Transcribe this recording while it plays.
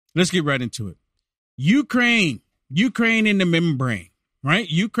Let's get right into it. Ukraine in the membrane, right?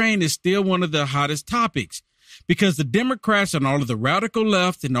 Ukraine is still one of the hottest topics because the Democrats and all of the radical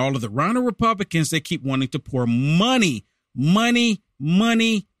left and all of the rhino Republicans, they keep wanting to pour money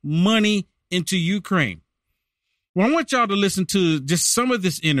into Ukraine. Well, I want y'all to listen to just some of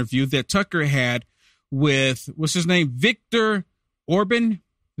this interview that Tucker had with, what's his name? Victor Orban.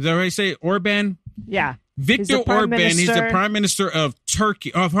 Is that how you say it? Orban? Yeah. Victor Orban. He's the prime minister of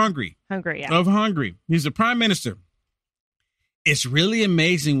Hungary. Of Hungary. He's the prime minister. It's really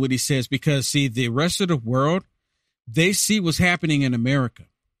amazing what he says because, see, the rest of the world, they see what's happening in America.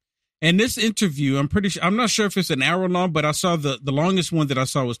 And this interview, I'm not sure if it's an hour long, but I saw the longest one that I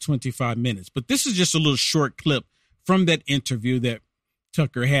saw was 25 minutes. But this is just a little short clip from that interview that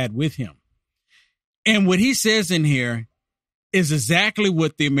Tucker had with him. And what he says in here is exactly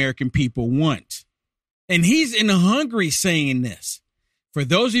what the American people want. And he's in Hungary saying this. For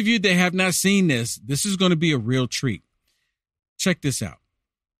those of you that have not seen this, this is going to be a real treat. Check this out.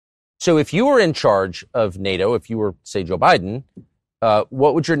 So if you were in charge of NATO, if you were, say, Joe Biden,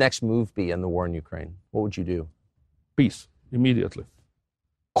 what would your next move be in the war in Ukraine? What would you do? Peace, immediately.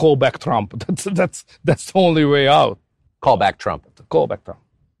 Call back Trump. That's the only way out. Call back Trump. Call back Trump.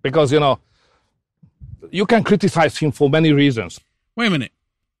 Because, you can criticize him for many reasons. Wait a minute.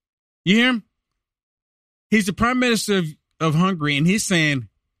 You hear him? He's the prime minister of Hungary, and he's saying,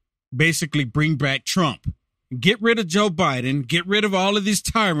 basically, bring back Trump. Get rid of Joe Biden. Get rid of all of these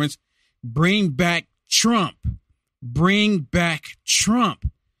tyrants. Bring back Trump. Bring back Trump.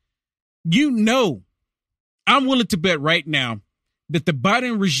 I'm willing to bet right now that the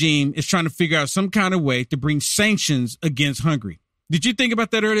Biden regime is trying to figure out some kind of way to bring sanctions against Hungary. Did you think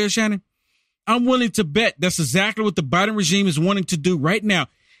about that earlier, Shannon? I'm willing to bet that's exactly what the Biden regime is wanting to do right now.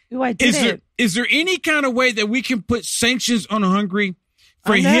 Ooh, I did Is there any kind of way that we can put sanctions on Hungary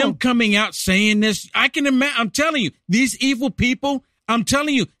for him coming out saying this? I can imagine. I'm telling you, these evil people, I'm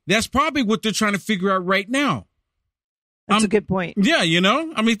telling you, that's probably what they're trying to figure out right now. That's a good point. Yeah,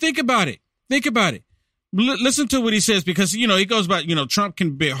 think about it. Think about it. Listen to what he says because, he goes about, Trump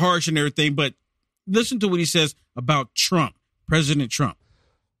can be harsh and everything, but listen to what he says about Trump, President Trump.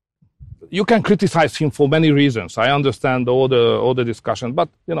 You can criticize him for many reasons. I understand all the discussion, but,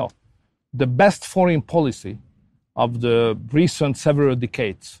 the best foreign policy of the recent several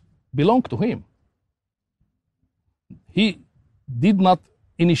decades belonged to him. He did not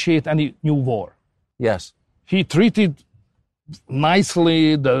initiate any new war. Yes. He treated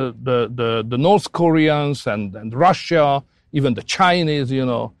nicely the North Koreans and Russia, even the Chinese,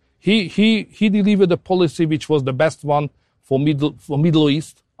 He delivered a policy which was the best one for Middle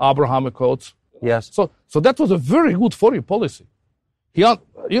East, Abraham Accords. Yes. So that was a very good foreign policy.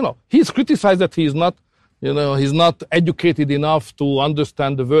 He's criticized that he's not educated enough to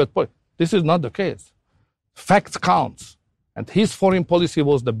understand the world. But this is not the case. Facts counts. And his foreign policy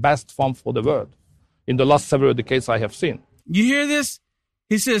was the best one for the world in the last several decades I have seen. You hear this?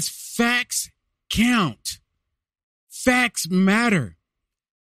 He says facts count. Facts matter.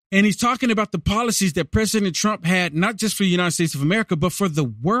 And he's talking about the policies that President Trump had, not just for the United States of America, but for the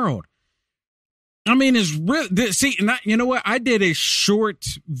world. I mean, it's real. See, you know what? I did a short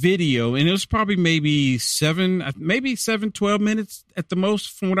video, and it was probably maybe 12 minutes at the most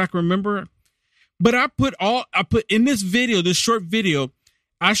from what I can remember. But I put in this video, this short video,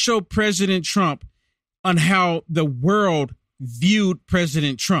 I showed President Trump on how the world viewed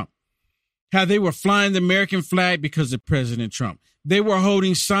President Trump, how they were flying the American flag because of President Trump. They were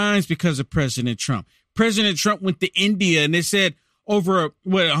holding signs because of President Trump. President Trump went to India and they said over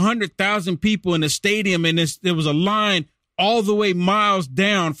 100,000 people in the stadium, and there was a line all the way miles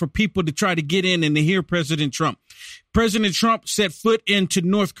down for people to try to get in and to hear President Trump. President Trump set foot into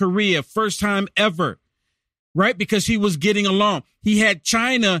North Korea, first time ever, right? Because he was getting along. He had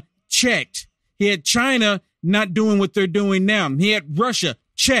China checked. He had China not doing what they're doing now. He had Russia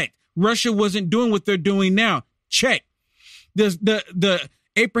checked. Russia wasn't doing what they're doing now. Check. The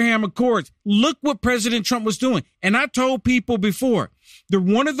Abraham Accords. Look what President Trump was doing. And I told people before,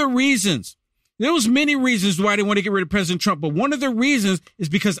 one of the reasons, there was many reasons why they want to get rid of President Trump, but one of the reasons is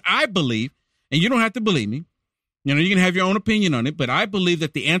because I believe, and you don't have to believe me, you can have your own opinion on it, but I believe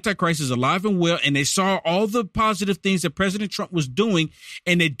that the Antichrist is alive and well, and they saw all the positive things that President Trump was doing,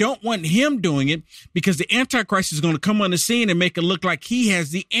 and they don't want him doing it because the Antichrist is going to come on the scene and make it look like he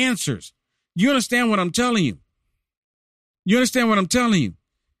has the answers. You understand what I'm telling you? You understand what I'm telling you?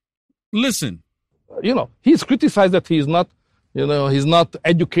 Listen. He's criticized that he's not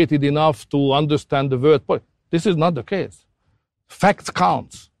educated enough to understand the world. But this is not the case. Facts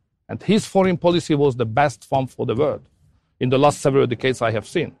counts. And his foreign policy was the best one for the world in the last several decades I have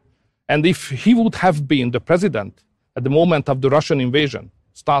seen. And if he would have been the president at the moment of the Russian invasion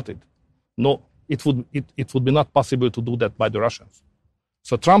started, no, it would be not possible to do that by the Russians.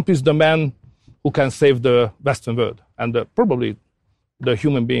 So Trump is the man who can save the Western world and probably the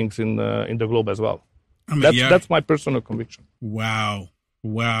human beings in the globe as well. I mean, that's my personal conviction. Wow.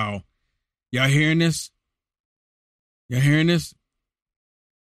 Y'all hearing this?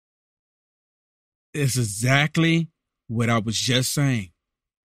 It's exactly what I was just saying.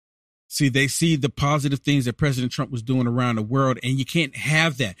 See, they see the positive things that President Trump was doing around the world, and you can't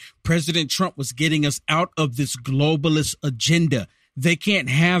have that. President Trump was getting us out of this globalist agenda. They can't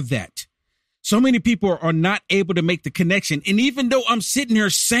have that. So many people are not able to make the connection. And even though I'm sitting here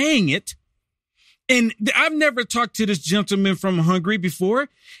saying it, and I've never talked to this gentleman from Hungary before,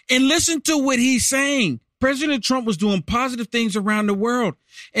 and listen to what he's saying. President Trump was doing positive things around the world.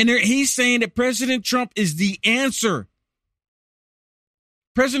 And he's saying that President Trump is the answer.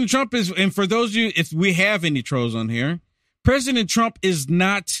 President Trump is, and for those of you, if we have any trolls on here, President Trump is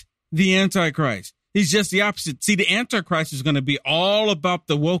not the Antichrist. He's just the opposite. See, the Antichrist is going to be all about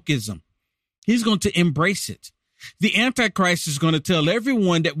the wokeism. He's going to embrace it. The Antichrist is going to tell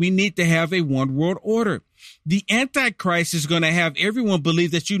everyone that we need to have a one world order. The Antichrist is going to have everyone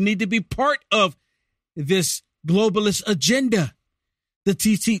believe that you need to be part of this globalist agenda, the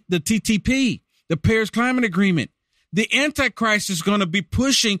TTP, the Paris Climate Agreement. The Antichrist is going to be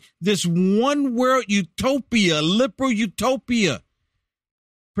pushing this one world utopia, liberal utopia.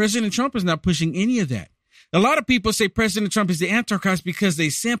 President Trump is not pushing any of that. A lot of people say President Trump is the Antichrist because they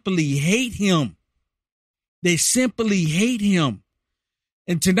simply hate him. They simply hate him.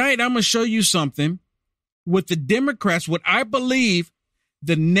 And tonight I'm going to show you something with the Democrats, what I believe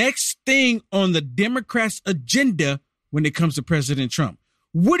the next thing on the Democrats' agenda when it comes to President Trump.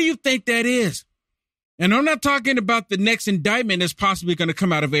 What do you think that is? And I'm not talking about the next indictment that's possibly going to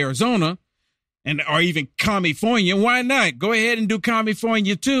come out of Arizona or even California. Why not? Go ahead and do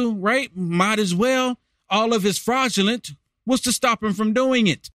California too, right? Might as well. All of his fraudulent. What's to stop him from doing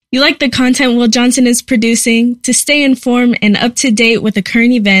it? You like the content Will Johnson is producing? To stay informed and up to date with the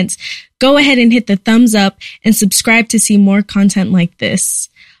current events, go ahead and hit the thumbs up and subscribe to see more content like this.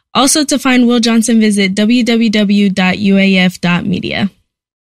 Also, to find Will Johnson, visit www.uaf.media.